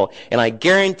at all. And I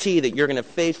guarantee that you're going to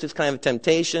face this kind of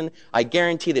temptation. I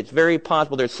guarantee that it's very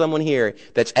possible there's someone here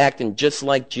that's acting just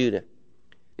like Judah.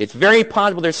 It's very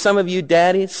possible there's some of you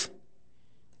daddies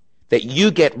that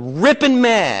you get ripping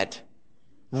mad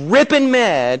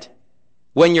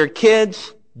when your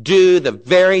kids do the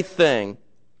very thing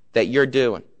that you're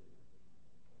doing.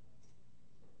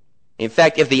 In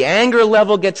fact, if the anger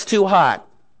level gets too hot,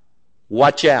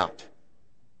 watch out.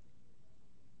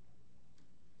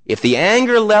 If the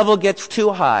anger level gets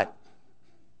too hot,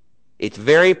 it's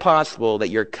very possible that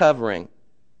you're covering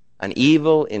an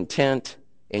evil intent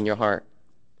in your heart.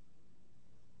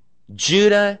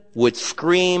 Judah would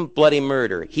scream bloody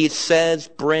murder. He says,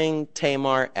 bring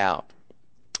Tamar out.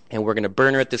 And we're going to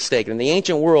burn her at the stake. In the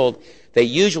ancient world, they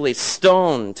usually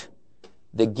stoned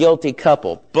the guilty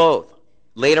couple, both.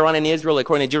 Later on in Israel,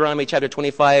 according to Deuteronomy chapter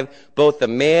 25, both the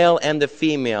male and the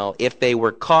female, if they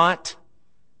were caught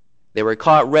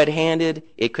red-handed,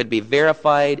 it could be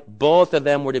verified, both of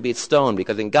them were to be stoned,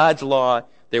 because in God's law,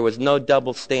 there was no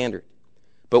double standard.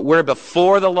 But we're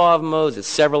before the law of Moses,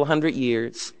 several hundred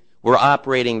years. We're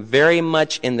operating very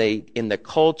much in the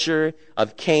culture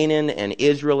of Canaan and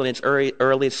Israel in its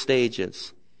earliest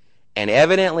stages. And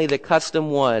evidently the custom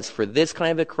was for this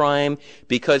kind of a crime,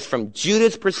 because from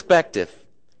Judah's perspective,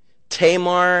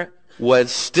 Tamar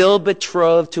was still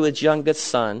betrothed to his youngest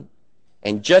son.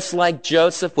 And just like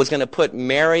Joseph was going to put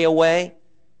Mary away,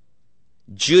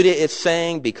 Judah is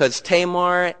saying because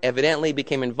Tamar evidently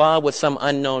became involved with some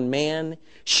unknown man,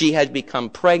 she had become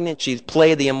pregnant, she's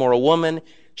played the immoral woman,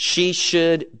 she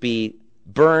should be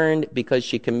burned because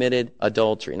she committed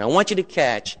adultery. And I want you to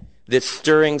catch this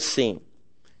stirring scene.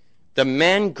 The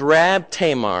men grab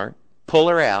Tamar, pull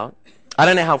her out. I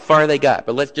don't know how far they got,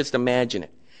 but let's just imagine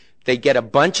it. They get a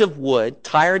bunch of wood,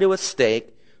 tie her to a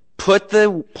stake, put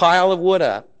the pile of wood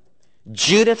up.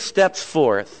 Judah steps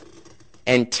forth,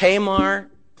 and Tamar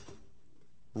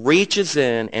reaches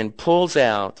in and pulls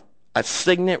out a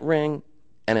signet ring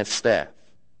and a staff.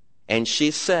 And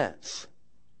she says,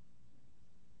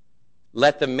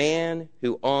 let the man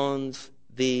who owns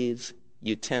these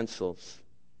utensils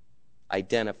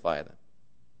identify them.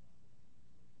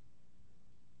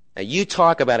 Now you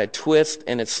talk about a twist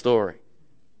in a story.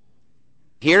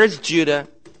 Here's Judah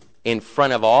in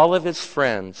front of all of his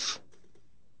friends,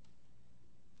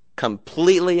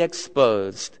 completely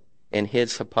exposed in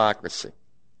his hypocrisy.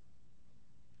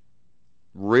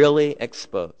 Really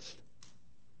exposed.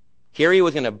 Here he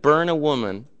was going to burn a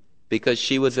woman because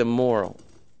she was immoral.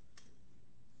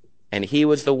 And he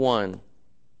was the one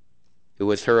who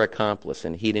was her accomplice,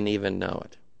 and he didn't even know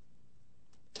it.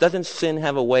 Doesn't sin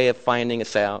have a way of finding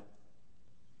us out?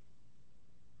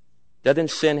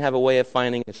 Doesn't sin have a way of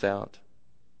finding us out?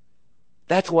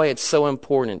 That's why it's so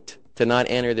important to not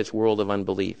enter this world of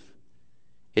unbelief.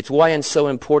 It's why it's so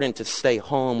important to stay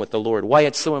home with the Lord. Why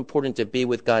it's so important to be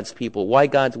with God's people. Why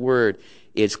God's word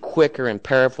is quicker and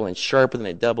powerful and sharper than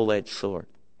a double-edged sword.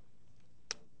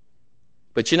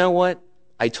 But you know what?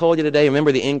 I told you today,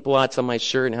 remember the ink blots on my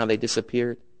shirt and how they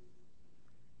disappeared?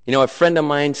 You know, a friend of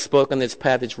mine spoke on this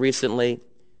passage recently,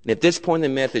 and at this point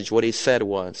in the message, what he said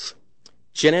was,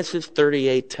 Genesis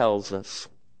 38 tells us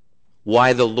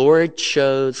why the Lord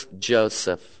chose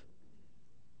Joseph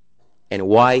and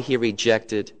why he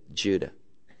rejected Judah.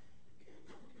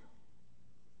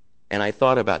 And I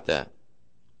thought about that.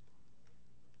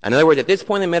 In other words, at this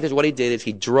point in the message, what he did is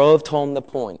he drove home the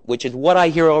point, which is what I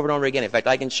hear over and over again. In fact,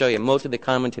 I can show you most of the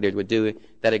commentators would do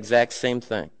that exact same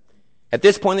thing. At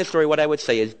this point in the story, what I would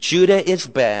say is Judah is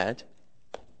bad,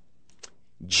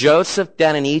 Joseph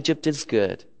down in Egypt is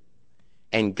good,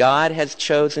 and God has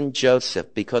chosen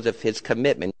Joseph because of his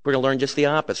commitment. We're going to learn just the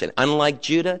opposite. Unlike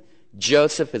Judah,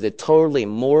 Joseph is a totally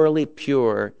morally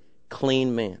pure,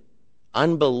 clean man.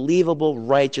 Unbelievable,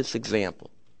 righteous example.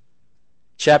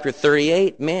 Chapter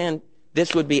 38, man,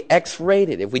 this would be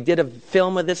X-rated. If we did a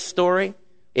film of this story,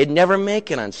 it'd never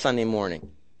make it on Sunday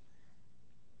morning.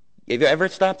 Have you ever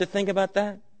stopped to think about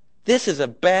that? This is a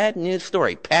bad news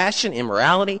story. Passion,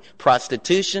 immorality,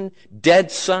 prostitution,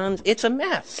 dead sons. It's a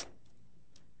mess.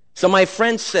 So my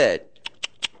friend said,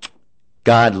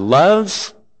 God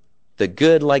loves the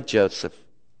good like Joseph.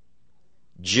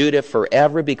 Judah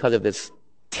forever, because of this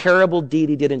terrible deed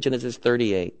he did in Genesis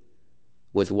 38,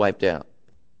 was wiped out.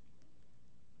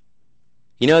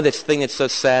 You know this thing that's so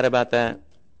sad about that?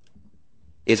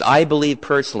 Is I believe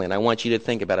personally, and I want you to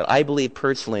think about it, I believe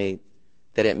personally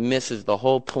that it misses the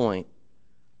whole point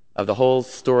of the whole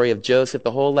story of Joseph,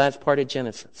 the whole last part of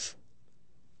Genesis.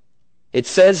 It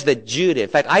says that Judah, in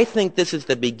fact, I think this is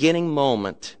the beginning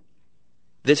moment.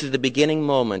 This is the beginning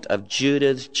moment of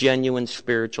Judah's genuine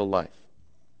spiritual life.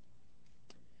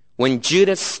 When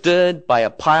Judah stood by a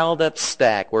piled up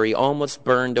stack where he almost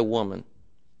burned a woman,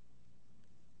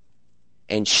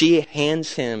 and she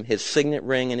hands him his signet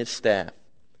ring and his staff,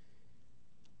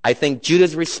 I think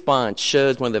Judah's response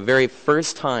shows one of the very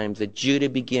first times that Judah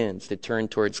begins to turn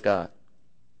towards God.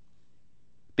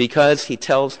 Because he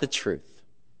tells the truth.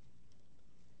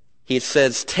 He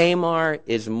says, Tamar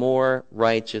is more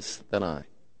righteous than I.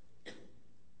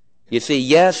 You see,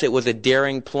 yes, it was a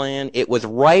daring plan. It was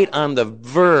right on the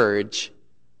verge.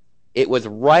 It was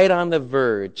right on the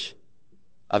verge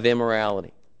of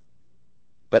immorality.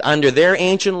 But under their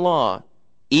ancient law,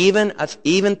 even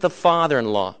the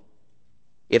father-in-law,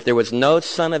 if there was no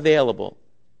son available,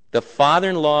 the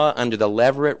father-in-law under the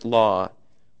Levirate law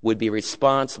would be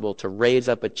responsible to raise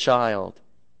up a child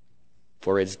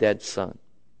for his dead son.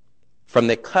 From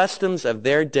the customs of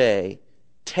their day,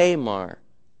 Tamar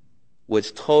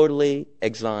was totally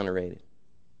exonerated.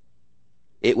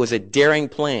 It was a daring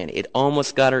plan. It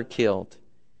almost got her killed.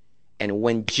 And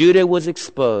when Judah was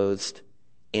exposed,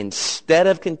 instead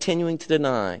of continuing to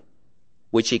deny,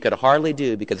 which he could hardly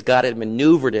do because God had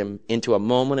maneuvered him into a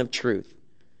moment of truth,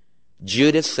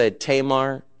 Judah said,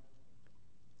 Tamar,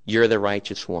 you're the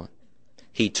righteous one.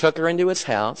 He took her into his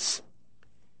house.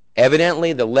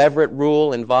 Evidently, the Levirate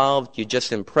rule involved you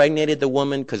just impregnated the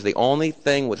woman because the only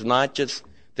thing was not just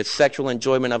the sexual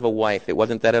enjoyment of a wife. It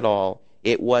wasn't that at all.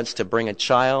 It was to bring a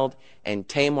child, and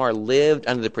Tamar lived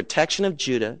under the protection of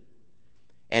Judah,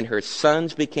 and her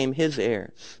sons became his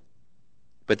heirs.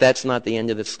 But that's not the end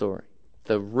of the story.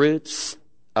 The roots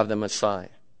of the Messiah.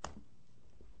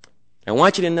 I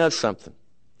want you to know something.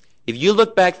 If you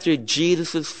look back through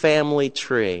Jesus' family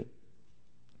tree,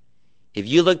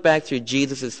 you're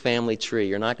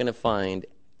not going to find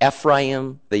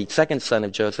Ephraim, the second son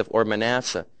of Joseph, or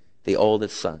Manasseh, the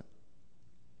oldest son.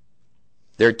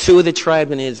 There are two of the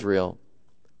tribes in Israel,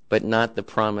 but not the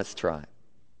promised tribe.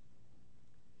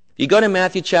 If you go to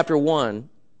Matthew chapter 1,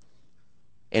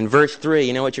 in verse 3,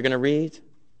 you know what you're going to read?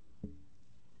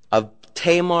 Of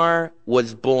Tamar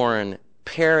was born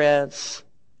Perez,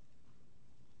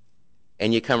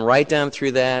 and you come right down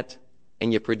through that,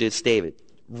 and you produce David.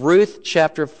 Ruth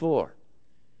chapter 4.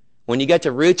 When you get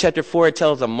to Ruth chapter 4, it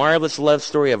tells a marvelous love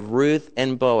story of Ruth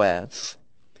and Boaz.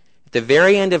 At the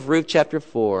very end of Ruth chapter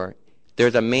 4,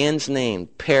 there's a man's name,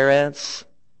 Perez,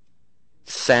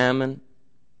 Salmon,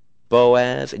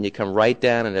 Boaz, and you come right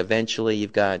down, and eventually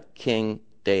you've got King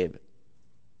David.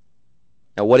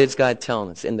 Now, what is God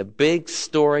telling us? In the big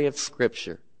story of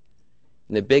Scripture,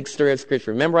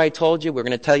 remember I told you we're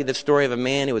going to tell you the story of a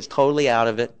man who was totally out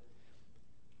of it.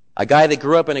 A guy that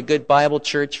grew up in a good Bible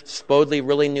church, supposedly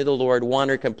really knew the Lord,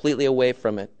 wandered completely away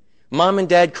from it. Mom and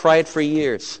Dad cried for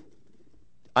years.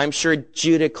 I'm sure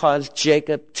Judah caused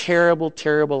Jacob terrible,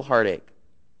 terrible heartache.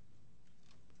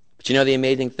 But you know the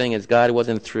amazing thing is God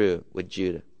wasn't through with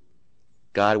Judah.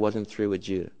 God wasn't through with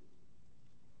Judah.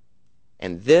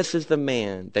 And this is the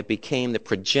man that became the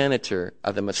progenitor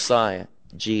of the Messiah,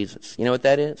 Jesus. You know what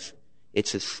that is?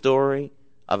 It's a story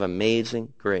of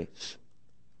amazing grace.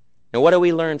 Now, what do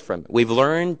we learn from it? We've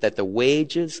learned that the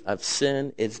wages of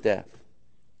sin is death.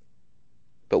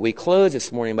 But we close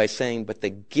this morning by saying, but the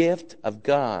gift of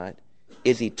God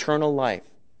is eternal life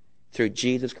through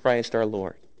Jesus Christ our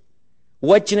Lord.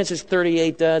 What Genesis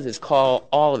 38 does is call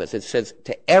all of us. It says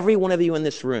to every one of you in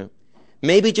this room,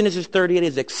 maybe Genesis 38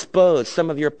 has exposed some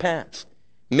of your past.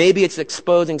 Maybe it's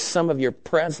exposing some of your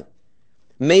present.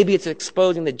 Maybe it's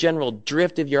exposing the general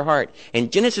drift of your heart.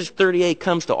 And Genesis 38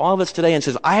 comes to all of us today and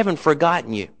says, I haven't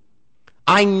forgotten you.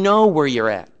 I know where you're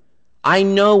at. I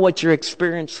know what you're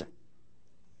experiencing.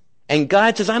 And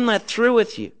God says, I'm not through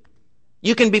with you.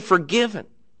 You can be forgiven.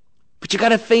 But you got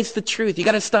to face the truth. You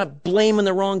got to stop blaming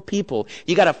the wrong people.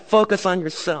 You got to focus on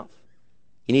yourself.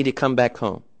 You need to come back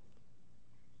home.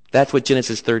 That's what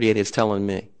Genesis 38 is telling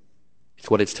me.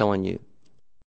 It's what it's telling you.